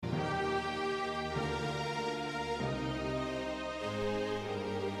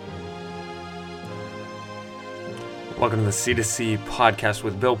Welcome to the C2C podcast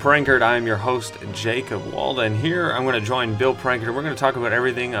with Bill Prankard. I am your host, Jacob Walda, and here I'm going to join Bill Prankard. We're going to talk about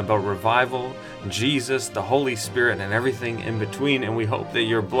everything about revival, Jesus, the Holy Spirit, and everything in between, and we hope that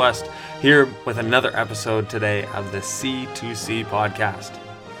you're blessed here with another episode today of the C2C podcast.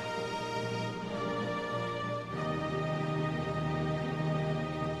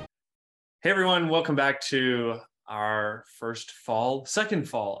 Hey everyone, welcome back to our second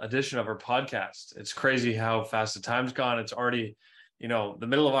fall edition of our podcast. It's crazy how fast the time's gone. It's already, the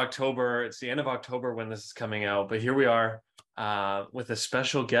middle of October. It's the end of October when this is coming out. But here we are with a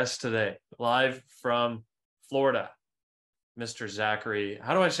special guest today, live from Florida, Mr. Zachary.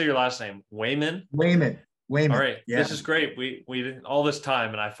 How do I say your last name? Wayman? Wayman. All right. Yeah. This is great. We did all this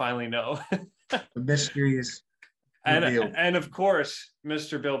time and I finally know. The mystery is revealed. And of course,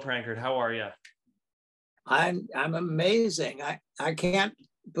 Mr. Bill Prankard, how are you? I'm amazing. I can't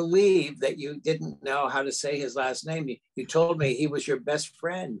believe that you didn't know how to say his last name. You told me he was your best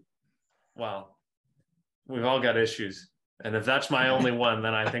friend. Well, we've all got issues. And if that's my only one,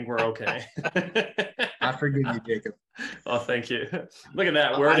 then I think we're okay. I forgive you, Jacob. Oh, thank you. Look at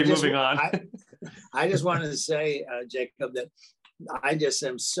that. We're already moving on. I just wanted to say, Jacob, that I just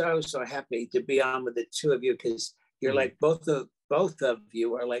am so happy to be on with the two of you, because you're like both of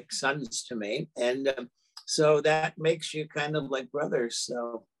you are like sons to me. And so that makes you kind of like brothers.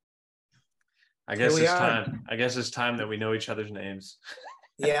 So I guess it's time. I guess it's time that we know each other's names.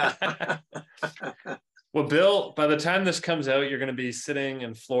 Yeah. Well, Bill, by the time this comes out, you're going to be sitting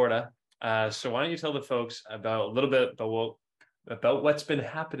in Florida. So why don't you tell the folks about a little bit about what's been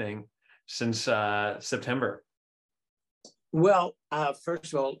happening since September? Well,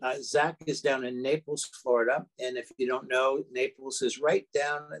 first of all, Zach is down in Naples, Florida. And if you don't know, Naples is right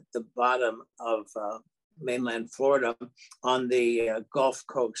down at the bottom of mainland Florida on the Gulf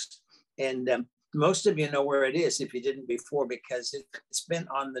Coast. And most of you know where it is if you didn't before, because it's been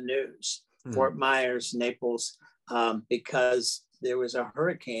on the news. Fort Myers, Naples, because there was a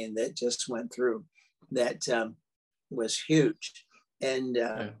hurricane that just went through that was huge. And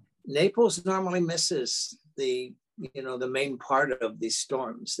Naples normally misses the main part of these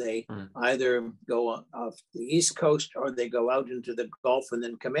storms. They either go off the East Coast or they go out into the Gulf and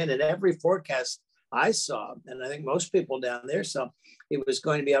then come in. And every forecast I saw, and I think most people down there saw, it was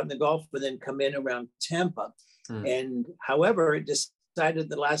going to be out in the Gulf and then come in around Tampa. And however, it decided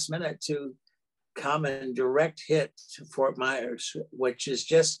the last minute to come and direct hit to Fort Myers, which is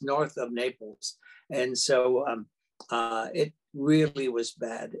just north of Naples. And so it really was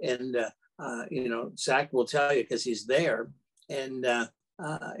bad. And Zach will tell you because he's there. And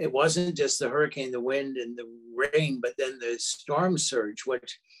it wasn't just the hurricane, the wind and the rain, but then the storm surge,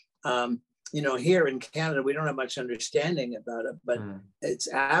 which, here in Canada, we don't have much understanding about it, but it's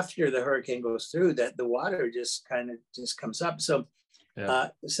after the hurricane goes through that the water just comes up. So,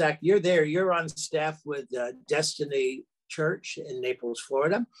 Zach, you're there. You're on staff with Destiny Church in Naples,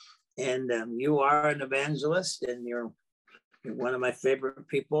 Florida, and you are an evangelist, and you're one of my favorite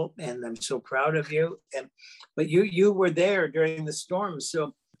people, and I'm so proud of you. But you were there during the storm,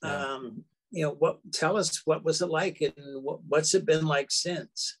 so tell us, what was it like, and what's it been like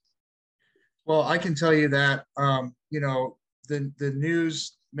since? Well, I can tell you that the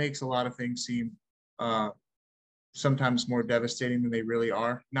news makes a lot of things seem sometimes more devastating than they really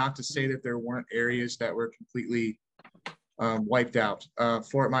are. Not to say that there weren't areas that were completely wiped out.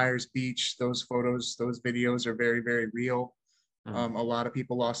 Fort Myers Beach, those photos, those videos are very, very real. A lot of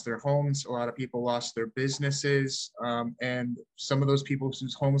people lost their homes. A lot of people lost their businesses. And some of those people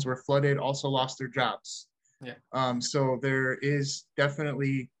whose homes were flooded also lost their jobs. Yeah. So there is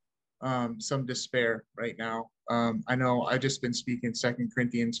definitely some despair right now. I know I've just been speaking 2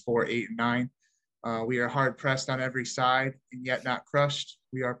 Corinthians 4:8-9. We are hard pressed on every side and yet not crushed.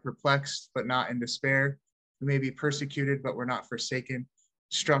 We are perplexed, but not in despair. We may be persecuted, but we're not forsaken.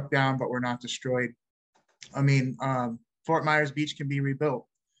 Struck down, but we're not destroyed. I mean, Fort Myers Beach can be rebuilt.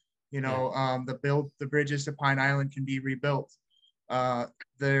 The bridges to Pine Island can be rebuilt.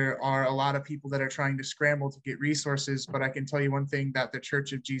 There are a lot of people that are trying to scramble to get resources, but I can tell you one thing, that the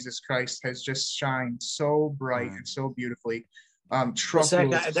Church of Jesus Christ has just shined so bright and so beautifully. That's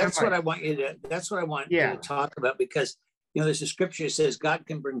what I want you to talk about, because there's a scripture that says God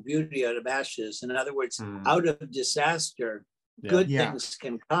can bring beauty out of ashes. In other words, out of disaster, good things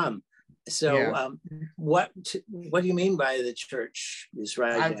can come. So what do you mean by the church is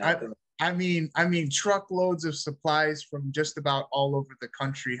rising? I mean, truckloads of supplies from just about all over the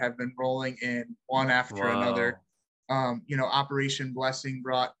country have been rolling in one after another. Operation Blessing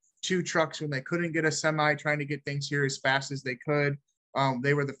brought 2 trucks when they couldn't get a semi, trying to get things here as fast as they could.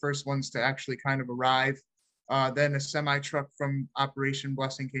 They were the first ones to actually kind of arrive. Then a semi truck from Operation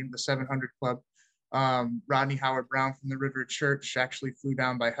Blessing came to the 700 Club. Rodney Howard Brown from the River Church actually flew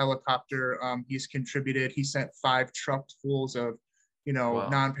down by helicopter. He's contributed. He sent 5 trucks fulls of, Wow.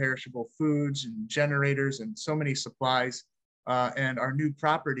 non-perishable foods and generators and so many supplies. And our new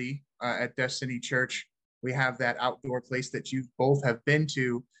property at Destiny Church, we have that outdoor place that you both have been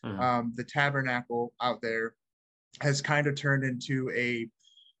to. The tabernacle out there has kind of turned into a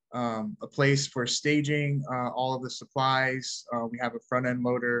place for staging all of the supplies. We have a front end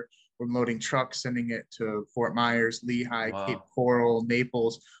loader. We're loading trucks, sending it to Fort Myers, Lehigh, Wow. Cape Coral,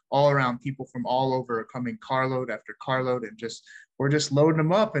 Naples, all around. People from all over are coming carload after carload, and we're just loading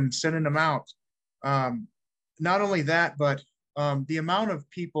them up and sending them out. Not only that, but the amount of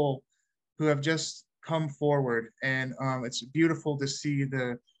people who have just come forward, and it's beautiful to see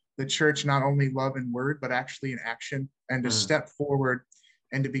the church not only love in word, but actually in action, and to step forward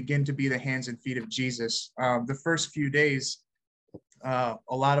and to begin to be the hands and feet of Jesus. The first few days, a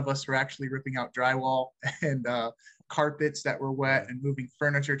lot of us were actually ripping out drywall and carpets that were wet and moving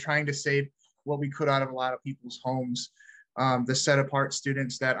furniture, trying to save what we could out of a lot of people's homes. The Set Apart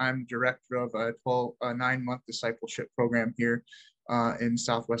students that I'm director of a 9-month discipleship program here in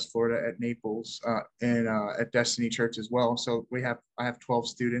Southwest Florida at Naples and at Destiny Church as well. So I have 12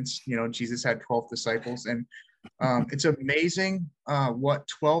 students. Jesus had 12 disciples, and it's amazing what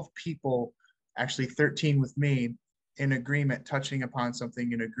 12 people, actually 13 with me, in agreement, touching upon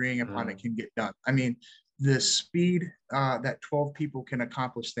something and agreeing upon it can get done. I mean, the speed that 12 people can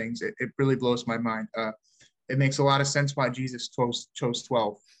accomplish things, it really blows my mind. It makes a lot of sense why Jesus chose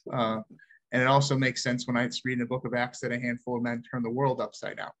 12. And it also makes sense when I read in the book of Acts that a handful of men turned the world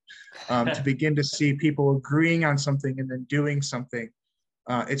upside down. To begin to see people agreeing on something and then doing something,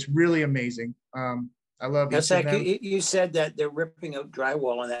 it's really amazing. I love each of them. You said that they're ripping out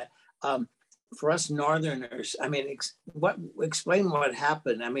drywall and that. For us Northerners, I mean, explain what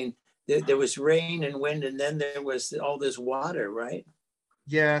happened. I mean, there was rain and wind, and then there was all this water, right?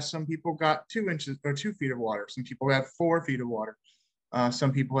 Yeah, some people got 2 inches or 2 feet of water. Some people had 4 feet of water.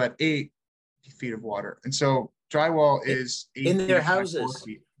 Some people had 8 feet of water. And so drywall is 8 in feet their by houses, 4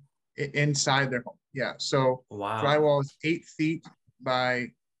 feet inside their home. Yeah. So Wow. drywall is 8 feet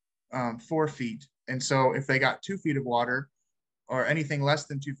by 4 feet. And so if they got 2 feet of water or anything less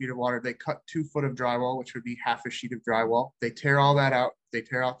than 2 feet of water, they cut 2 foot of drywall, which would be half a sheet of drywall. They tear all that out. They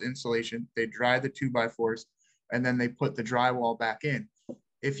tear out the insulation. They dry the 2x4s, and then they put the drywall back in.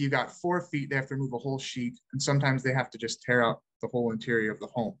 If you got 4 feet, they have to remove a whole sheet, and sometimes they have to just tear out the whole interior of the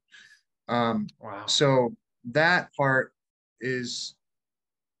home. Wow. So that part is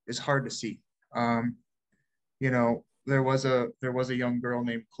hard to see. There was a young girl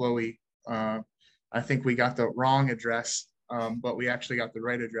named Chloe. I think we got the wrong address, but we actually got the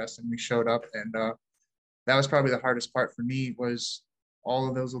right address, and we showed up, and that was probably the hardest part for me, was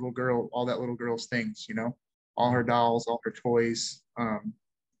all that little girl's things, all her dolls, all her toys,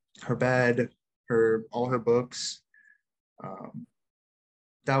 her bed, all her books.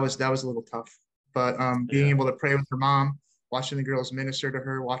 That was a little tough, but being able to pray with her mom, watching the girls minister to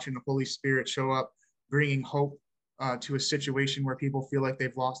her, watching the Holy Spirit show up, bringing hope to a situation where people feel like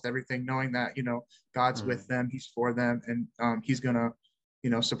they've lost everything, knowing that, God's with them, he's for them, and he's going to,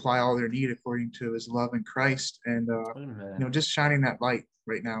 supply all their need according to his love in Christ. And, just shining that light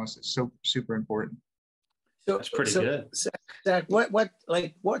right now is so super important. So that's pretty good. Zach,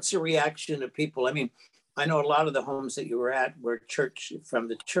 what's the reaction of people? I mean, I know a lot of the homes that you were at were from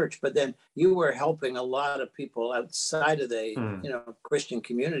the church, but then you were helping a lot of people outside of the Christian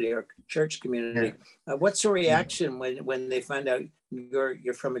community or church community. Yeah. What's the reaction when they find out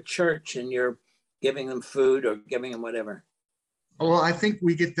you're from a church and you're giving them food or giving them whatever? Well, I think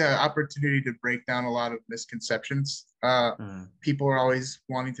we get the opportunity to break down a lot of misconceptions. People are always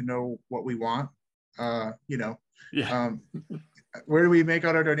wanting to know what we want. Where do we make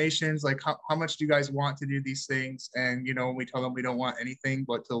out our donations? Like, how much do you guys want to do these things? And, when we tell them we don't want anything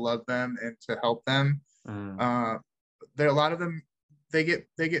but to love them and to help them, there are a lot of them, they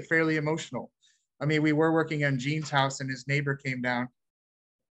get fairly emotional. I mean, we were working on Gene's house, and his neighbor came down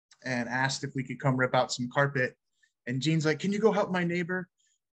and asked if we could come rip out some carpet. And Gene's like, "Can you go help my neighbor?"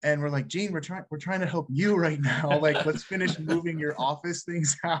 And we're like, "Gene, we're trying to help you right now. Like, let's finish moving your office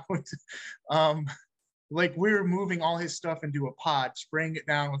things out." Like, we were moving all his stuff into a pod, spraying it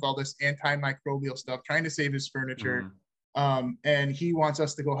down with all this antimicrobial stuff, trying to save his furniture. And he wants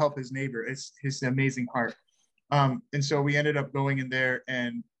us to go help his neighbor. It's his amazing heart. And so we ended up going in there,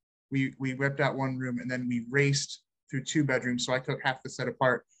 and we ripped out one room, and then we raced through 2 bedrooms. So I took half the Set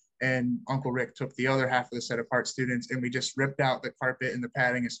Apart, and Uncle Rick took the other half of the Set Apart students, and we just ripped out the carpet and the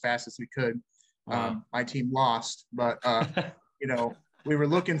padding as fast as we could. Wow. My team lost, but you know, we were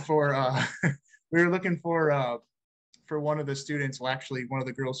looking for we were looking for one of the students, well, actually one of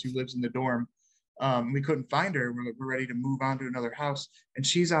the girls who lives in the dorm. We couldn't find her. We're ready to move on to another house, and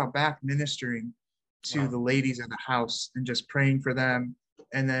she's out back ministering to the ladies of the house and just praying for them.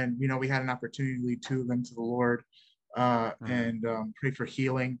 And then, you know, we had an opportunity to lead two of them to the Lord and pray for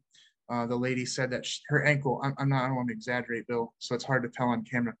healing. The lady said that her ankle, I don't want to exaggerate, Bill, so it's hard to tell on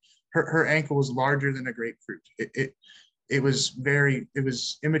camera. Her ankle was larger than a grapefruit. It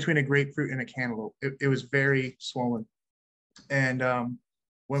was in between a grapefruit and a cantaloupe. It was very swollen. And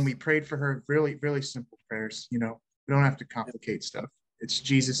when we prayed for her, really, really simple prayers, you know, we don't have to complicate stuff. It's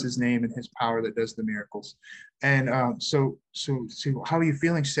Jesus's name and his power that does the miracles. And so how are you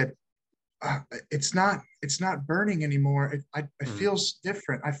feeling? She said, it's not burning anymore. It feels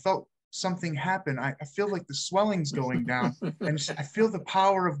different. I felt something happen. I feel like the swelling's going down, and I feel the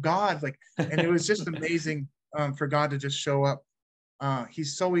power of God. Like, and it was just amazing for God to just show up.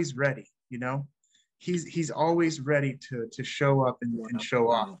 He's always ready, you know. He's always ready to show up and show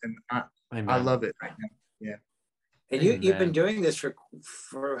off, and I love it right now. Yeah. And you've been doing this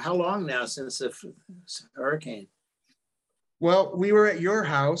for how long now, since the hurricane? Well, we were at your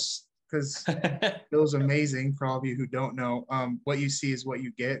house because Bill's amazing. For all of you who don't know, what you see is what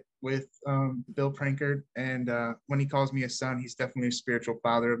you get with Bill Prankard. And when he calls me a son, he's definitely a spiritual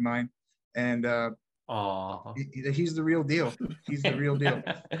father of mine. And he's the real deal. He's the real deal.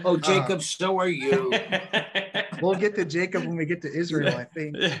 Oh, Jacob, so are you. We'll get to Jacob when we get to Israel, I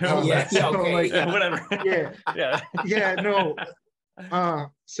think. Whatever. Yeah, no.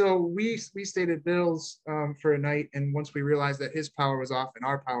 So we stayed at Bill's for a night, and once we realized that his power was off and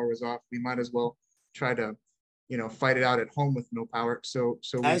our power was off, we might as well try to, you know, fight it out at home with no power. So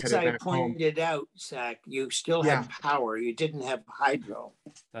we as I back pointed home. out, Zach, you still had power. You didn't have hydro.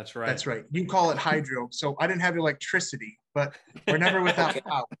 That's right. That's right. You call it hydro. So I didn't have electricity, but we're never without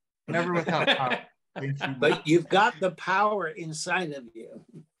power. Never without power. But you've got the power inside of you.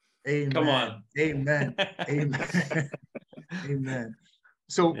 Amen. Come on. Amen. Amen. Amen.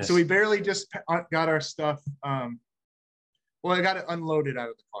 So we barely just got our stuff. Well, I got it unloaded out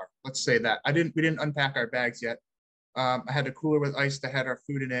of the car. Let's say that. We didn't unpack our bags yet. I had a cooler with ice that had our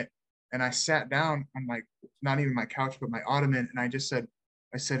food in it, and I sat down on not even my couch, but my ottoman, and I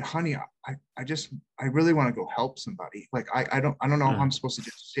said, honey, I really want to go help somebody. Like I don't know how I'm supposed to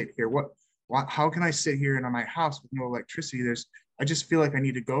just sit here. How can I sit here in my house with no electricity? I just feel like I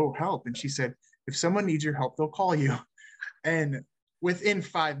need to go help. And she said, if someone needs your help, they'll call you. And within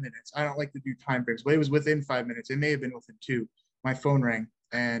 5 minutes, I don't like to do time frames, but it was within 5 minutes. It may have been within 2. My phone rang,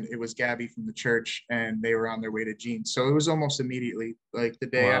 and it was Gabby from the church, and they were on their way to Jeans. So it was almost immediately, like the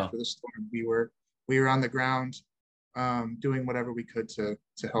day after the storm, we were on the ground, doing whatever we could to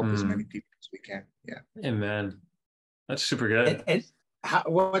help as many people as we can. Yeah. Amen. That's super good. And how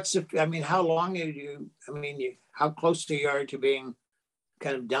long are you? How close you are to being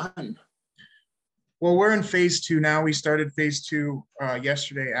kind of done? Well, we're in phase 2 now. We started phase 2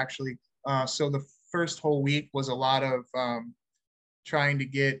 yesterday, actually. So the first whole week was a lot of trying to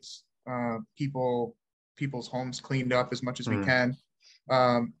get people's homes cleaned up as much as we can,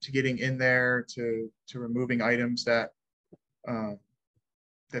 to getting in there, to removing items that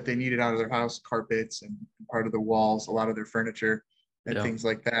they needed out of their house, carpets and part of the walls, a lot of their furniture and things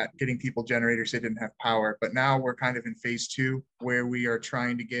like that, getting people generators. They didn't have power. But now we're kind of in phase 2 where we are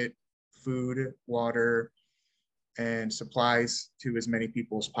trying to get food, water, and supplies to as many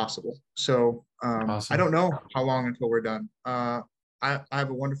people as possible. So awesome. I don't know how long until we're done. I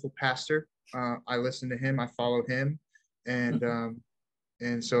have a wonderful pastor. I listen to him. I follow him. And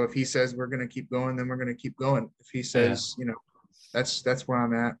so if he says we're going to keep going, then we're going to keep going. If he says, you know, that's where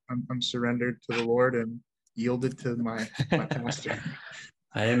I'm at. I'm surrendered to the Lord and yielded to my pastor.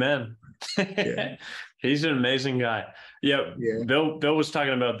 Amen. He's an amazing guy. Yeah. Bill was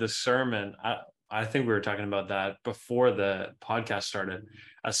talking about this sermon. I think we were talking about that before the podcast started.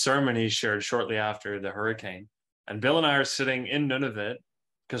 A sermon he shared shortly after the hurricane. And Bill and I are sitting in Nunavut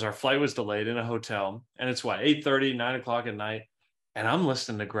because our flight was delayed in a hotel. And it's 8:30, 9 o'clock at night. And I'm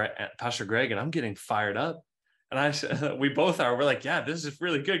listening to Pastor Greg, and I'm getting fired up. And I said, we both are. We're like, yeah, this is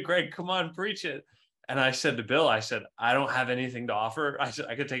really good, Greg. Come on, preach it. And I said to Bill, I don't have anything to offer. I said,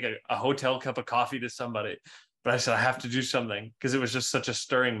 I could take a hotel cup of coffee to somebody. But I said, I have to do something because it was just such a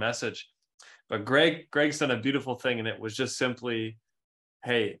stirring message. But Greg's done a beautiful thing. And it was just simply,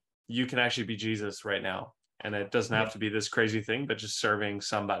 hey, you can actually be Jesus right now. And it doesn't have to be this crazy thing, but just serving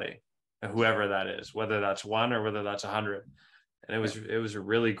somebody, whoever that is, whether that's 1 or whether that's 100. And it was a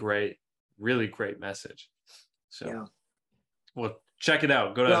really great message. So, well, check it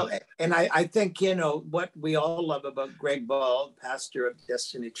out. Go to. Well, and I think, you know, what we all love about Greg Ball, pastor of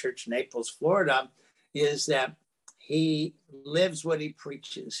Destiny Church, Naples, Florida, is that he lives what he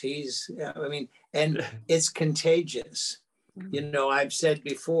preaches. I mean, and it's contagious. You know, I've said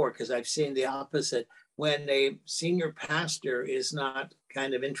before, because I've seen the opposite, when a senior pastor is not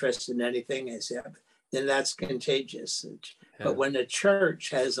kind of interested in anything, then that's contagious. Yeah. But when the church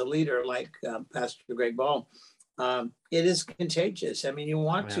has a leader like Pastor Greg Ball, it is contagious. I mean, you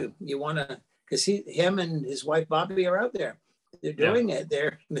want to, because him and his wife Bobby are out there. They're doing it.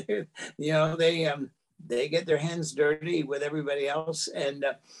 They're, you know, they get their hands dirty with everybody else, and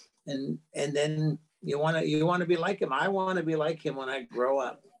then you want to be like him. I want to be like him when I grow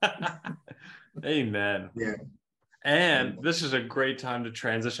up. Amen. Yeah. And this is a great time to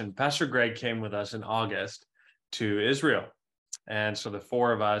transition. Pastor Greg came with us in August to Israel, and so the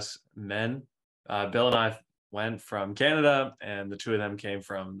four of us men, Bill and I, went from Canada, and the two of them came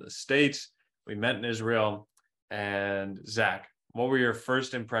from the States. We met in Israel. And Zach, what were your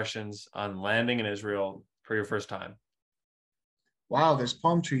first impressions on landing in Israel for your first time? Wow, there's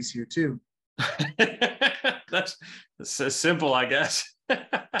palm trees here too. That's simple, I guess.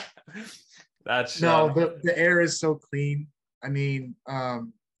 That's no, the air is so clean. I mean,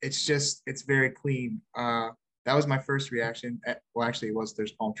 it's very clean. That was my first reaction. Well, actually,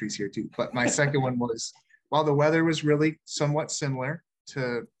 there's palm trees here too. But my second one was, while the weather was really somewhat similar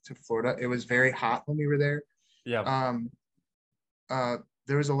to Florida, it was very hot when we were there. Yeah.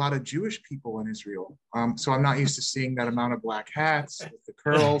 There was a lot of Jewish people in Israel. So I'm not used to seeing that amount of black hats with the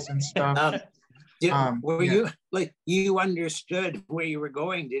curls and stuff. You understood where you were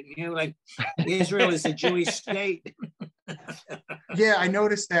going, didn't you? Like, Israel is a Jewish state. Yeah, I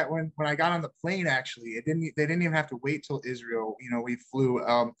noticed that when I got on the plane, actually, they didn't even have to wait till Israel. You know, we flew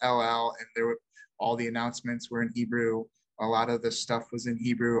El Al, and all the announcements were in Hebrew. A lot of the stuff was in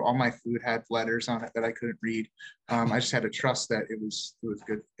Hebrew. All my food had letters on it that I couldn't read. I just had to trust that it was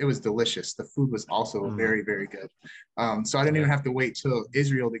good. It was delicious. The food was also very, very good. So I didn't even have to wait till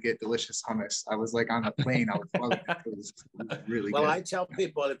Israel to get delicious hummus. I was like on the plane. I was loving it. It was really good. Well, I tell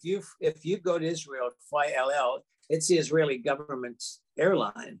people, if you go to Israel, fly El Al, it's the Israeli government's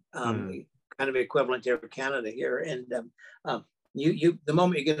airline, kind of equivalent to Air Canada here. And you the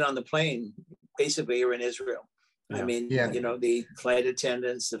moment you get on the plane, basically you're in Israel. I mean, you know, the flight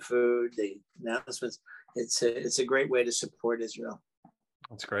attendants, the food, the announcements, it's a great way to support Israel.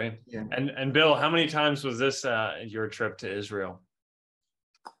 That's great. Yeah. And Bill, how many times was this your trip to Israel?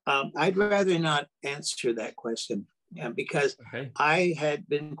 I'd rather not answer that question because I had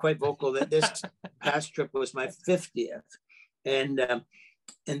been quite vocal that this past trip was my 50th. And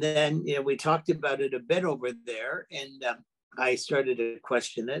then, you know, we talked about it a bit over there, and I started to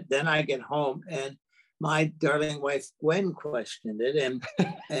question it. Then I get home, and my darling wife, Gwen, questioned it,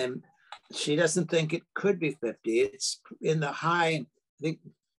 and she doesn't think it could be 50. It's in the high, I think,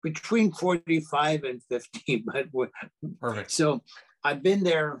 between 45 and 50. But perfect. So I've been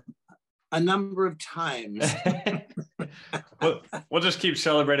there a number of times. We'll just keep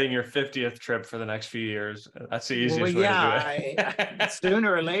celebrating your 50th trip for the next few years. That's the easiest way to do it.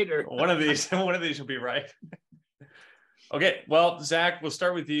 Sooner or later. One of these will be right. Okay, well, Zach, we'll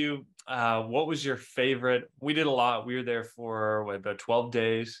start with you. What was your favorite? We did a lot. We were there for about 12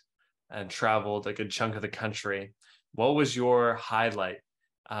 days and traveled a good chunk of the country. What was your highlight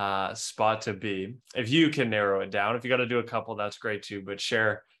spot to be? If you can narrow it down, if you got to do a couple, that's great too, but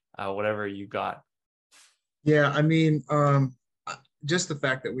share whatever you got. Yeah, I mean, just the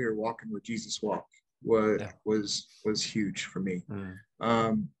fact that we were walking where Jesus walked was huge for me.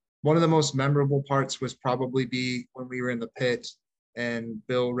 One of the most memorable parts was probably when we were in the pit and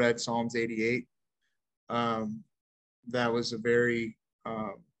Bill read Psalms 88. That was a very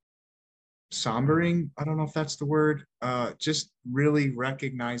sombering, I don't know if that's the word, just really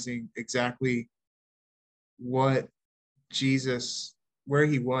recognizing exactly what Jesus, where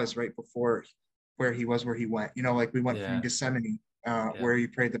he was right before where he went. You know, like we went from Gethsemane, where he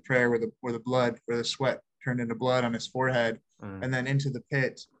prayed the prayer where the sweat turned into blood on his forehead, and then into the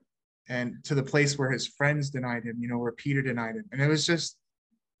pit, and to the place where his friends denied him, you know, where Peter denied him. And it was just,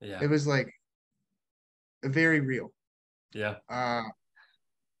 it was like very real. Yeah.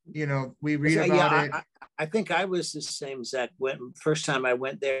 You know, we read about it. I think I was the same, Zach, when first time I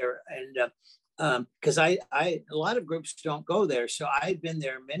went there, and because a lot of groups don't go there. So I'd been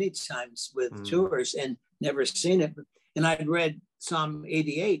there many times with tours and never seen it. And I'd read Psalm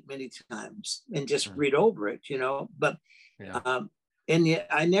 88 many times and just read over it, you know, but and yet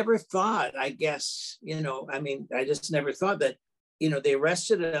I never thought, I guess, you know, I mean, I just never thought that, you know, they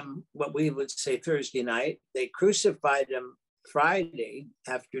arrested him, what we would say Thursday night, they crucified him Friday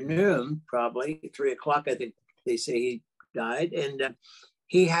afternoon, probably 3 o'clock, I think they say he died. And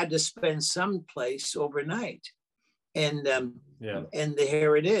he had to spend someplace overnight. And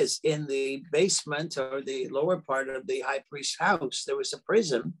here it is in the basement or the lower part of the high priest's house. There was a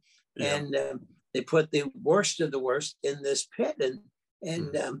prison, and they put the worst of the worst in this pit.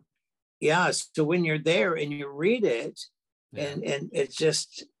 And so when you're there and you read it, and it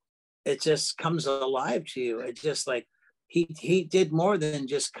just comes alive to you. It's just like he did more than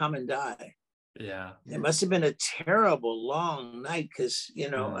just come and die. Yeah, it must have been a terrible long night because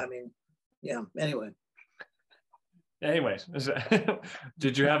I mean, anyway. Anyways,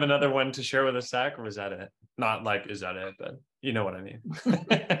 did you have another one to share with us, Zach, or was that it? Not like, is that it? But you know what I mean.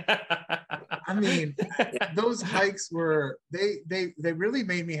 I mean, those hikes were, they really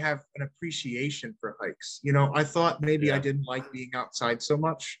made me have an appreciation for hikes. I thought maybe I didn't like being outside so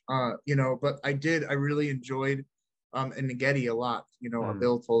much, but I really enjoyed Engedi a lot.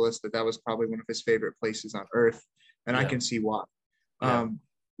 Bill told us that was probably one of his favorite places on earth, and I can see why.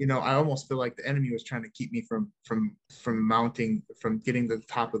 I almost feel like the enemy was trying to keep me from getting to the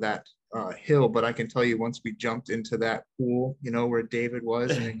top of that hill. But I can tell you, once we jumped into that pool, where David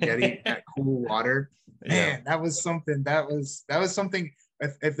was, and getting that cool water, man, that was something. That was something.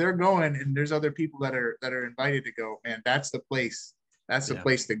 If they're going and there's other people that are invited to go, man, that's the place. That's the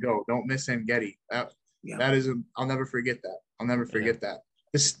place to go. Don't miss Engedi. That is. I'll never forget that. I'll never forget that.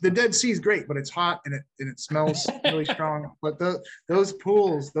 The Dead Sea is great, but it's hot and it smells really strong. But those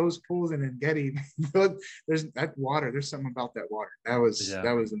pools in Engedi, there's that water. There's something about that water. That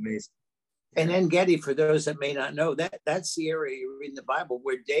was amazing. And Engedi, for those that may not know, that's the area you read in the Bible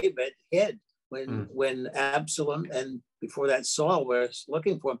where David hid when Absalom and before that Saul was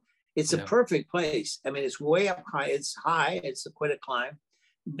looking for him. It's a perfect place. I mean, it's way up high. It's high. It's quite a climb,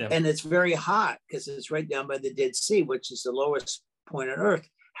 and it's very hot because it's right down by the Dead Sea, which is the lowest point on earth.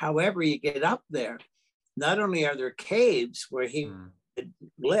 However, you get up there, not only are there caves where he would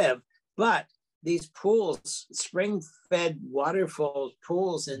live, but these pools, spring-fed waterfalls,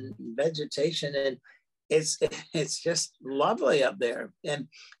 pools and vegetation, and it's just lovely up there. And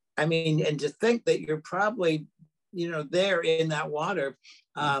I mean, and to think that you're probably there in that water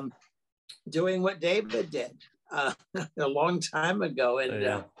doing what David did a long time ago,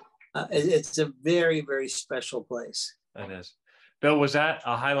 and it's a very, very special place. It is. Bill, was that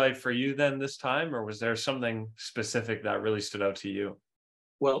a highlight for you then this time, or was there something specific that really stood out to you?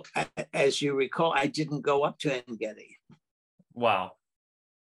 Well, as you recall, I didn't go up to Engedi. Wow,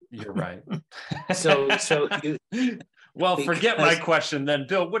 you're right. so you. Well, forget my question then,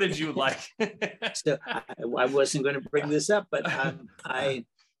 Bill. What did you like? So I wasn't going to bring this up, but I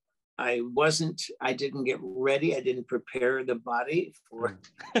didn't get ready. I didn't prepare the body for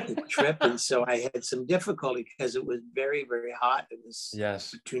the trip. And so I had some difficulty because it was very, very hot. It was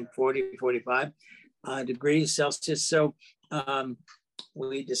between 40 and 45 degrees Celsius. So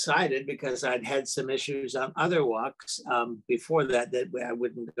we decided, because I'd had some issues on other walks before that I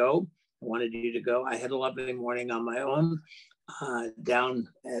wouldn't go. I wanted you to go. I had a lovely morning on my own down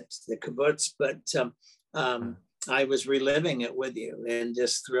at the kibbutz, but I was reliving it with you and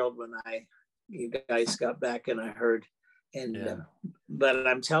just thrilled when you guys got back and I heard. And but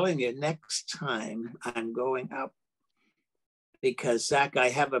I'm telling you, next time I'm going up, because Zach, I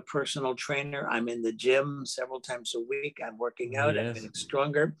have a personal trainer. I'm in the gym several times a week. I'm working out. I'm getting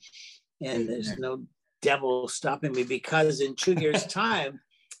stronger, and there's no devil stopping me, because in 2 years' time,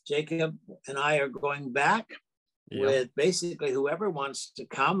 Jacob and I are going back with basically whoever wants to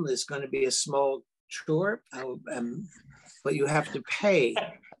come. There's going to be a small tour, but you have to pay.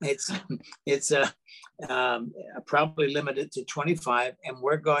 It's probably limited to 25, and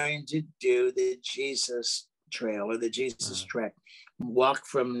we're going to do the Jesus Trail, or the Jesus Trek, walk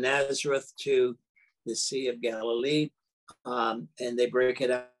from Nazareth to the Sea of Galilee, and they break it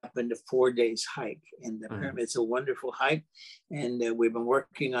up into 4 days hike. And it's a wonderful hike, and we've been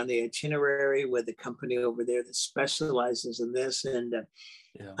working on the itinerary with a company over there that specializes in this, and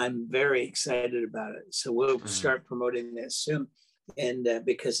I'm very excited about it. So we'll start promoting this soon. And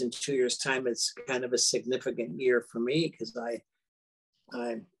because in 2 years' time, it's kind of a significant year for me, because I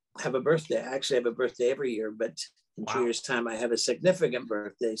have a birthday. I actually have a birthday every year, but in 2 years' time, I have a significant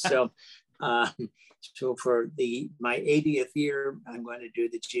birthday. So so for my 80th year, I'm going to do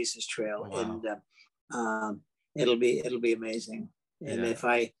the Jesus Trail. And it'll be amazing. And if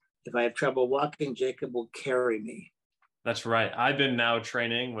I have trouble walking, Jacob will carry me. That's right. I've been now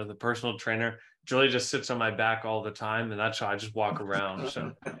training with a personal trainer. Julie just sits on my back all the time, and that's how I just walk around.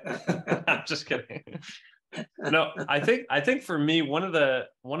 So I'm just kidding. No, I think for me, one of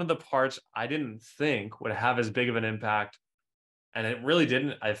the parts I didn't think would have as big of an impact And it really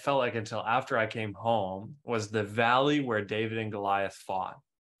didn't, I felt like until after I came home, was the valley where David and Goliath fought.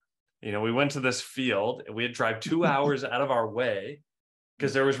 You know, we went to this field and we had to drive 2 hours out of our way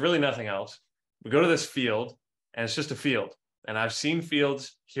because there was really nothing else. We go to this field and it's just a field. And I've seen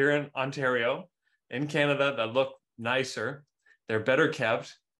fields here in Ontario, in Canada, that look nicer. They're better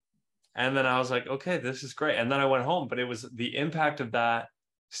kept. And then I was like, okay, this is great. And then I went home, but it was the impact of that,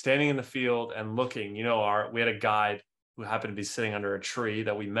 standing in the field and looking, you know, we had a guide who happened to be sitting under a tree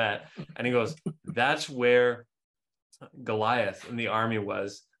that we met. And he goes, that's where Goliath in the army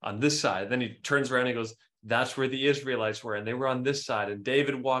was, on this side. Then he turns around and he goes, that's where the Israelites were. And they were on this side. And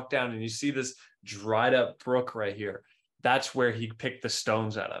David walked down and you see this dried up brook right here. That's where he picked the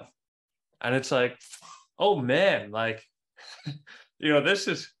stones out of. And it's like, oh man, like, you know, this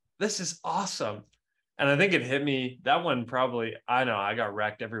is awesome. And I think it hit me, that one probably, I know I got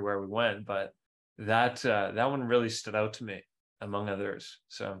wrecked everywhere we went, but that one really stood out to me among others.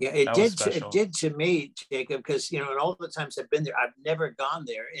 So yeah, it did to me, Jacob, because, you know, and all the times I've been there, I've never gone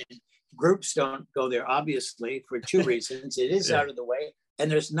there, and groups don't go there, obviously, for two reasons. It is out of the way, and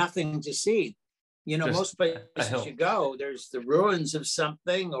there's nothing to see. You know, most places you go, there's the ruins of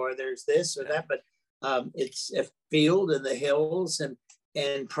something, or there's this or that, but it's a field in the hills,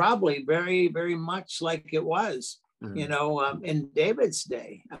 and probably very, very much like it was, you know, in David's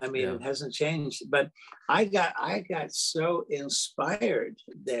day. I mean, it hasn't changed, but I got so inspired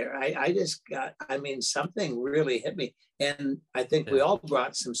there. I just got, I mean, something really hit me. And I think we all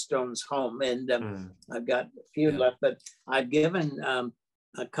brought some stones home, and I've got a few left, but I've given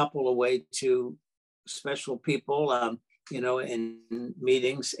a couple away to special people, you know, in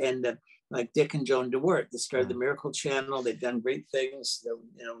meetings, and like Dick and Joan DeWert, that started the Miracle Channel. They've done great things,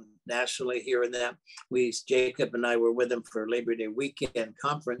 you know, nationally here and that. Jacob and I were with them for Labor Day weekend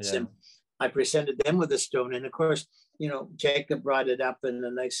conference, and I presented them with a stone. And of course, you know, Jacob brought it up in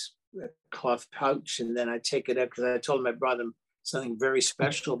a nice cloth pouch, and then I take it up because I told him I brought him something very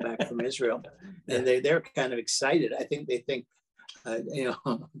special back from Israel, and they're kind of excited. I think they think, you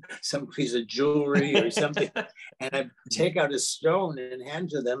know, some piece of jewelry or something, and I take out a stone and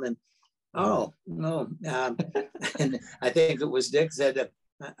hand to them, and oh no, and I think it was Dick said,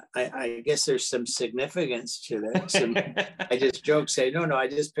 I guess there's some significance to this, and I just joke, say, no, I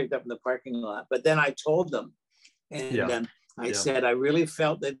just picked up in the parking lot. But then I told them, and I said, I really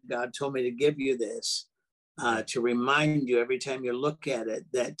felt that God told me to give you this, to remind you every time you look at it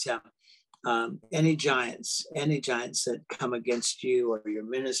that any giants that come against you or your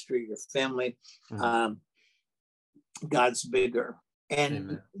ministry, your family, God's bigger.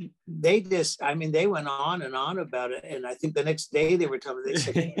 And they just, I mean, they went on and on about it. And I think the next day they were telling me, they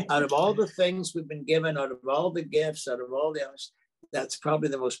said, out of all the things we've been given, out of all the gifts, out of all the others, that's probably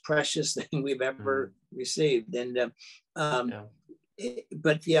the most precious thing we've ever received. And,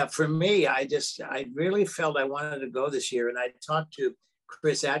 but yeah, for me, I really felt I wanted to go this year. And I talked to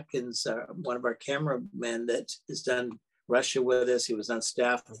Chris Atkins, one of our cameramen that has done Russia with us. He was on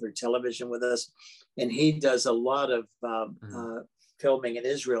staff for television with us. And he does a lot of filming in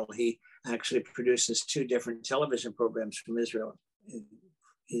Israel. He actually produces 2 different television programs from Israel.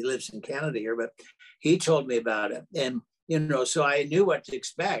 He lives in Canada here, but he told me about it. And, you know, so I knew what to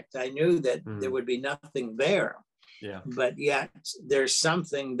expect. I knew that there would be nothing there. Yeah. But yet there's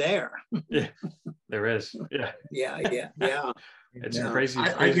something there. Yeah, there is. Yeah. Yeah. It's crazy.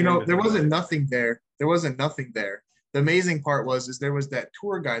 You know, there wasn't nothing there. There wasn't nothing there. The amazing part is there was that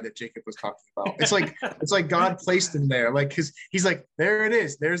tour guide that Jacob was talking about. It's like God placed him there. Like, he's like, there it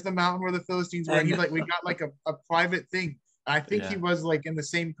is. There's the mountain where the Philistines were. And he's like, we got like a private thing. I think he was like in the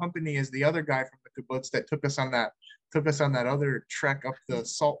same company as the other guy from the kibbutz that took us on that other trek up the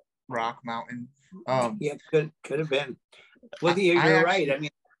Salt Rock Mountain. Yeah, could have been. Well, you're right. I mean,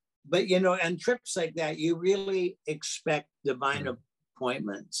 but you know, and trips like that, you really expect divine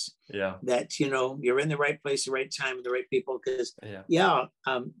appointments. Yeah. That, you know, you're in the right place, the right time, with the right people. Because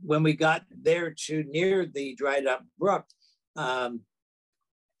when we got there to near the dried up brook, I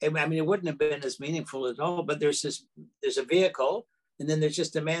mean, it wouldn't have been as meaningful at all. But there's a vehicle, and then there's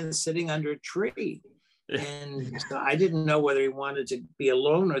just a man sitting under a tree. And so I didn't know whether he wanted to be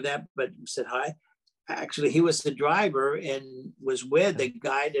alone or that, but he said hi. Actually, he was the driver and was with a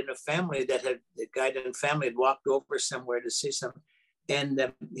guide and a family had walked over somewhere to see something.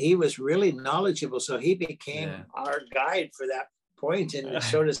 And he was really knowledgeable. So he became our guide for that point, and it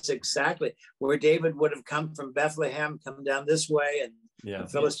showed us exactly where David would have come from Bethlehem, come down this way, and the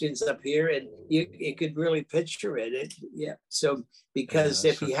Philistines up here. And you could really picture it. So because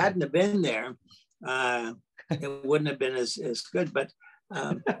if he hadn't have been there, it wouldn't have been as good. But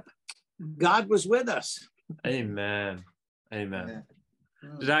God was with us. Amen. Amen. Yeah.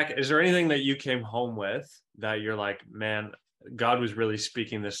 Zach, is there anything that you came home with that you're like, man, God was really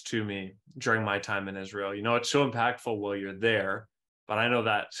speaking this to me during my time in Israel? You know, it's so impactful while you're there, but I know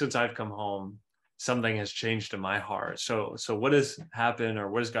that since I've come home, something has changed in my heart. So what has happened, or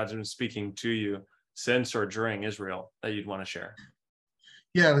what has God been speaking to you since or during Israel that you'd want to share?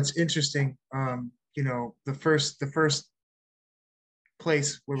 Yeah, it's interesting. You know, the first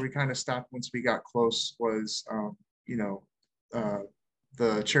place where we kind of stopped once we got close was, you know,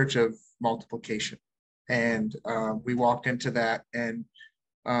 the Church of Multiplication. And we walked into that. And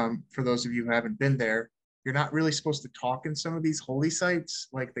for those of you who haven't been there, you're not really supposed to talk in some of these holy sites.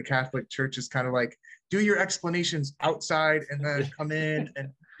 Like the Catholic Church is kind of like, do your explanations outside and then come in and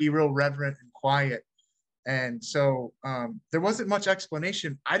be real reverent and quiet. And so there wasn't much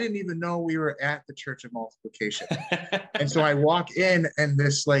explanation. I didn't even know we were at the Church of Multiplication. And so I walk in, and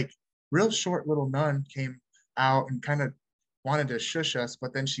this like real short little nun came out and kind of wanted to shush us,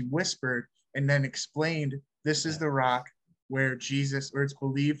 but then she whispered and then explained, this is the rock where it's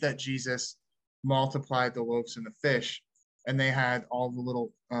believed that Jesus multiplied the loaves and the fish. And they had all the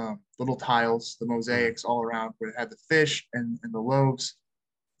little tiles, the mosaics all around where it had the fish and the loaves.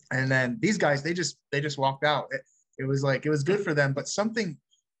 And then these guys, they just walked out. It was like, it was good for them, but something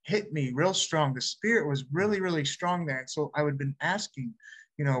hit me real strong. The spirit was really, really strong there. And so I would been asking,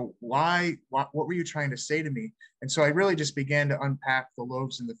 you know, what were you trying to say to me? And so I really just began to unpack the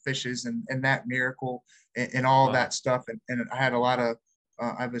loaves and the fishes and that miracle and all of that stuff. And I had a lot of,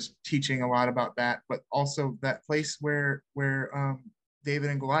 I was teaching a lot about that, but also that place where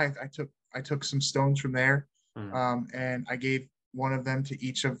David and Goliath, I took some stones from there, and I gave one of them to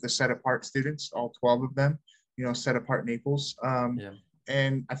each of the set apart students, all 12 of them, you know, set apart Naples.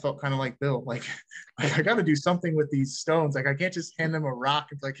 And I felt kind of like Bill, like I got to do something with these stones. Like I can't just hand them a rock.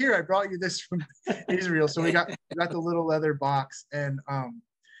 It's like, here, I brought you this from Israel. So we got the little leather box, and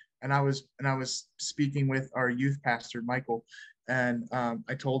I was speaking with our youth pastor, Michael, and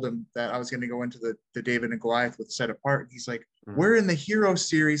I told him that I was going to go into the David and Goliath with Set Apart. And he's like, we're in the hero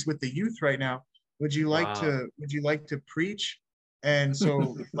series with the youth right now. Would you like to preach? And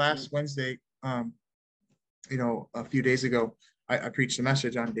so last Wednesday, you know, a few days ago, I preached a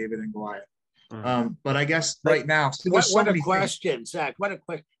message on David and Goliath. But I guess right now, so what a question, Zach. What a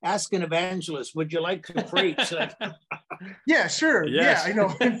question. Ask an evangelist, would you like to preach? Yeah, sure. Yes. Yeah, I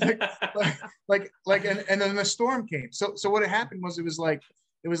know. And then the storm came. So what had happened was it was like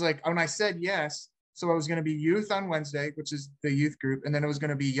when I said yes, so I was going to be youth on Wednesday, which is the youth group, and then it was going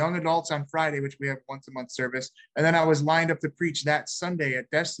to be young adults on Friday, which we have once a month service. And then I was lined up to preach that Sunday at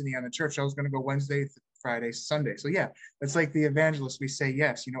Destiny on the church. I was going to go Wednesday, Friday, Sunday. So yeah, it's like the evangelist. We say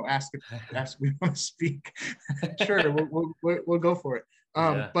yes, you know, ask we want to speak. Sure, we'll go for it.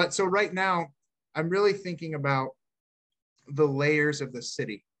 But so right now, I'm really thinking about the layers of the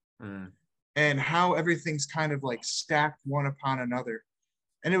city and how everything's kind of like stacked one upon another.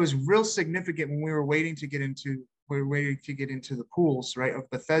 And it was real significant when we were waiting to get into the pools, right, of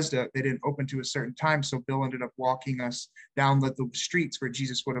Bethesda. They didn't open to a certain time, so Bill ended up walking us down the streets where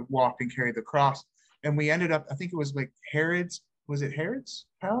Jesus would have walked and carried the cross. And we ended up, I think it was like Herod's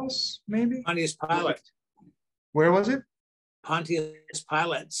palace, maybe? Pontius Pilate. Where was it? Pontius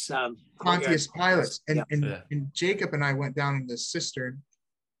Pilate's. Pontius Pilate's. And Jacob and I went down in this cistern,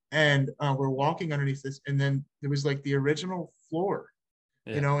 and we're walking underneath this, and then there was like the original floor,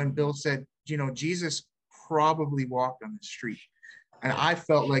 you know, and Bill said, you know, Jesus probably walked on the street. And I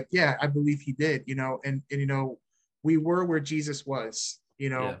felt like, yeah, I believe he did, you know, and you know, we were where Jesus was, you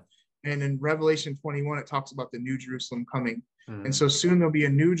know. And in Revelation 21, it talks about the New Jerusalem coming. And so soon there'll be a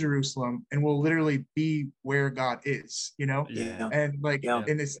New Jerusalem, and we'll literally be where God is, you know? And like,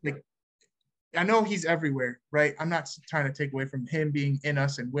 and it's like, I know he's everywhere, right? I'm not trying to take away from him being in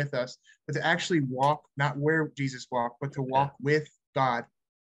us and with us, but to actually walk, not where Jesus walked, but to walk with God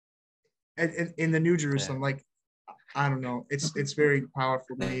and in the New Jerusalem. Like, I don't know. It's very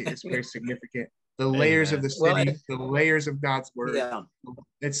powerful to me. It's very significant. The layers of the city, the layers of God's word.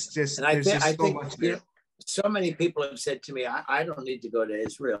 It's just, and there's just so much there. So many people have said to me, I don't need to go to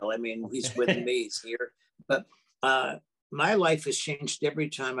Israel. I mean, he's with me, he's here. But my life has changed every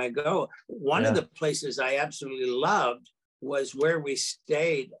time I go. One of the places I absolutely loved was where we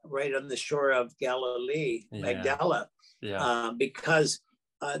stayed right on the shore of Galilee, Magdala, because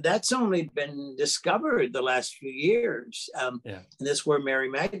that's only been discovered the last few years. And that's where Mary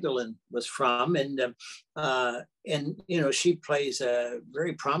Magdalene was from. And you know, she plays a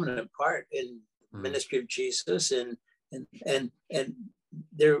very prominent part in ministry of Jesus. And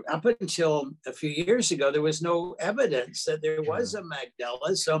there, up until a few years ago, there was no evidence that there was a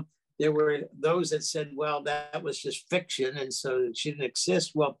Magdala. So there were those that said, well, that was just fiction, and so she didn't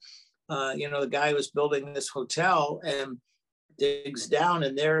exist. Well, the guy was building this hotel and digs down,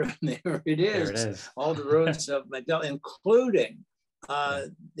 and there it is. All the ruins of Magdala, including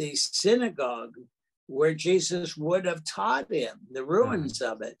the synagogue where Jesus would have taught him, the ruins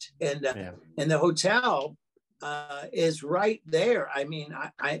of it. And the hotel is right there. I mean,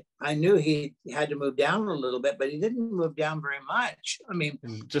 I knew he had to move down a little bit, but he didn't move down very much. I mean,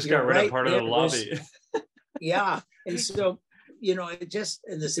 just got rid of part of the lobby. Yeah. And so,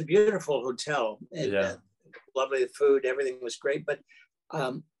 and it's a beautiful hotel, and lovely food, everything was great. But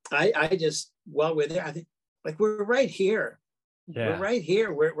I just, while we're there, I think, like, we're right here. Yeah.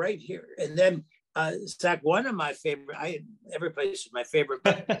 We're right here. And then Zach, one of my favorite, every place is my favorite,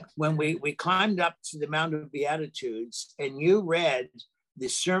 but when we climbed up to the Mount of Beatitudes, and you read the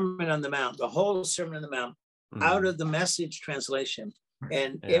Sermon on the Mount, the whole Sermon on the Mount, out of the Message translation,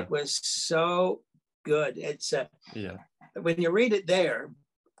 and it was so good. It's when you read it there,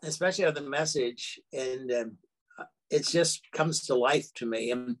 especially out of the Message, and it just comes to life to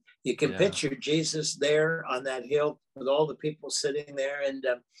me. And you can picture Jesus there on that hill with all the people sitting there, and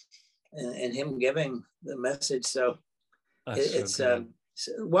him giving the message. So it's so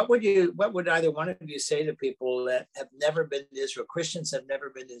what would either one of you say to people that have never been to Israel? Christians have never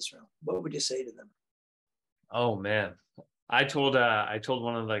been to Israel. What would you say to them? Oh man, I told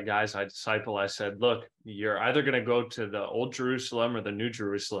one of the guys I disciple, I said, look, you're either going to go to the old Jerusalem or the new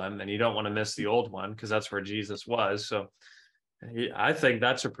Jerusalem, and you don't want to miss the old one because that's where Jesus was. So I think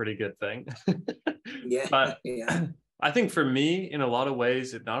that's a pretty good thing. But I think for me, in a lot of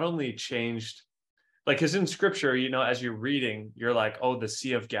ways, it not only changed, like, because in scripture, as you're reading, you're like, oh, the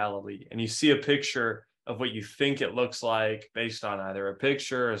Sea of Galilee, and you see a picture of what you think it looks like based on either a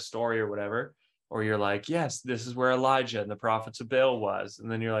picture, a story, or whatever. Or you're like, yes, this is where Elijah and the prophets of Baal was. And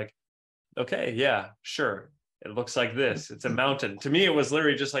then you're like, okay, yeah, sure. It looks like this. It's a mountain. To me, it was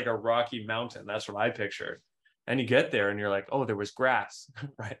literally just like a rocky mountain. That's what I pictured. And you get there and you're like, oh, there was grass,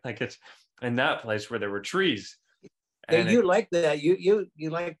 right? Like, it's in that place where there were trees. And you like that. You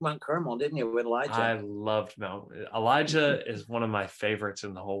liked Mount Carmel, didn't you, with Elijah? I loved Elijah is one of my favorites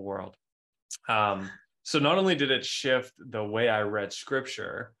in the whole world. So not only did it shift the way I read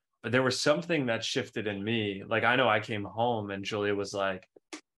scripture, but there was something that shifted in me. Like, I know I came home and Julia was like,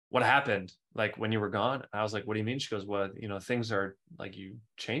 what happened? Like, when you were gone? I was like, what do you mean? She goes, well, things are like, you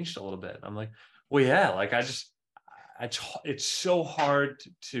changed a little bit. I'm like, well, yeah, like it's so hard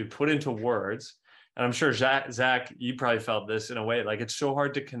to put into words. And I'm sure Zach, you probably felt this in a way, like, it's so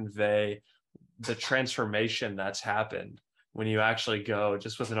hard to convey the transformation that's happened when you actually go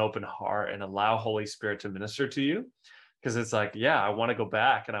just with an open heart and allow Holy Spirit to minister to you. Because it's like, yeah, I want to go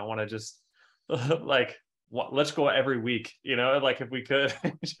back and I want to just like, let's go every week, like, if we could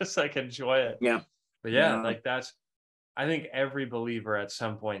just like enjoy it. Yeah. But like, I think every believer at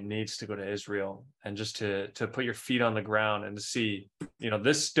some point needs to go to Israel and just to put your feet on the ground and to see,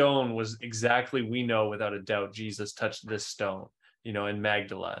 this stone was exactly, we know without a doubt, Jesus touched this stone, in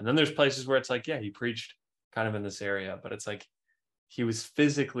Magdala. And then there's places where it's like, yeah, he preached kind of in this area, but it's like, he was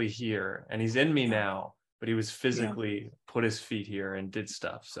physically here and he's in me now, but he was physically put his feet here and did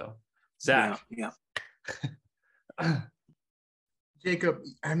stuff. So Zach. Yeah. Jacob,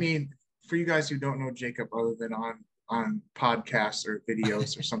 I mean, for you guys who don't know Jacob other than on podcasts or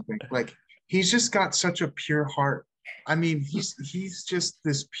videos or something, like, he's just got such a pure heart. I mean, he's just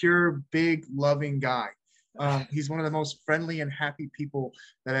this pure, big, loving guy. He's one of the most friendly and happy people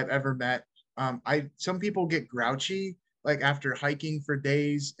that I've ever met. Some people get grouchy, like, after hiking for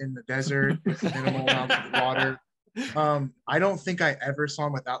days in the desert, minimal amounts of water. I don't think I ever saw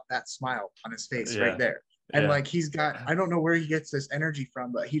him without that smile on his face right there. And like, I don't know where he gets this energy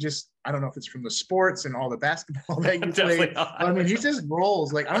from, but I don't know if it's from the sports and all the basketball that you play. I mean, he just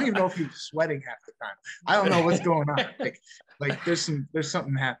rolls. Like, I don't even know if he's sweating half the time. I don't know what's going on. Like there's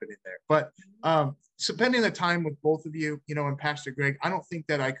something happening there. But spending the time with both of you, and Pastor Greg, I don't think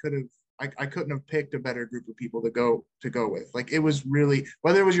that I couldn't have picked a better group of people to go with. Like, it was really,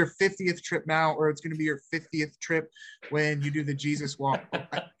 whether it was your 50th trip now or it's going to be your 50th trip when you do the Jesus Walk.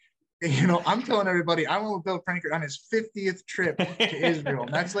 I'm telling everybody I went with Bill Prankert on his 50th trip to Israel.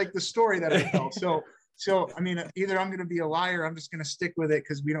 And that's like the story that I tell. So I mean, either I'm going to be a liar, I'm just going to stick with it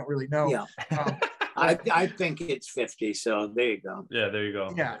because we don't really know. Yeah. I think it's 50. So there you go. Yeah, there you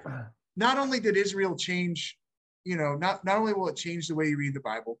go. Yeah. Not only did Israel change, not only will it change the way you read the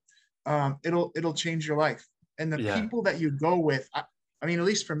Bible, it'll change your life. And the people that you go with, I mean, at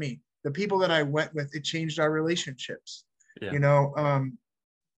least for me, the people that I went with, it changed our relationships,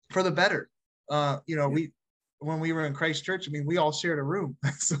 for the better. when we were in Christchurch, I mean, we all shared a room.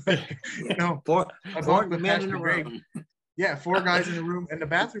 So, you know, four with men Pastor in a Greg, room. yeah, 4 guys in a room, and the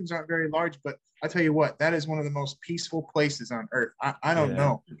bathrooms aren't very large, but I tell you what, that is one of the most peaceful places on earth. I don't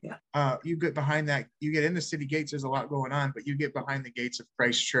know. Yeah. You get behind that, you get in the city gates, there's a lot going on, but you get behind the gates of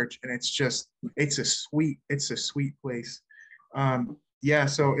Christchurch, and it's a sweet place. Yeah,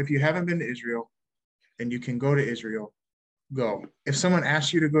 so if you haven't been to Israel and you can go to Israel, go. If someone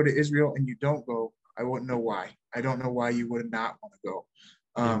asks you to go to Israel and you don't go, I wouldn't know why. I don't know why you would not want to go.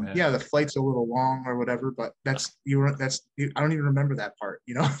 Yeah, the flight's a little long or whatever, but I don't even remember that part.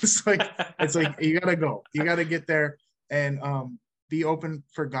 You know, it's like you gotta go. You gotta get there and be open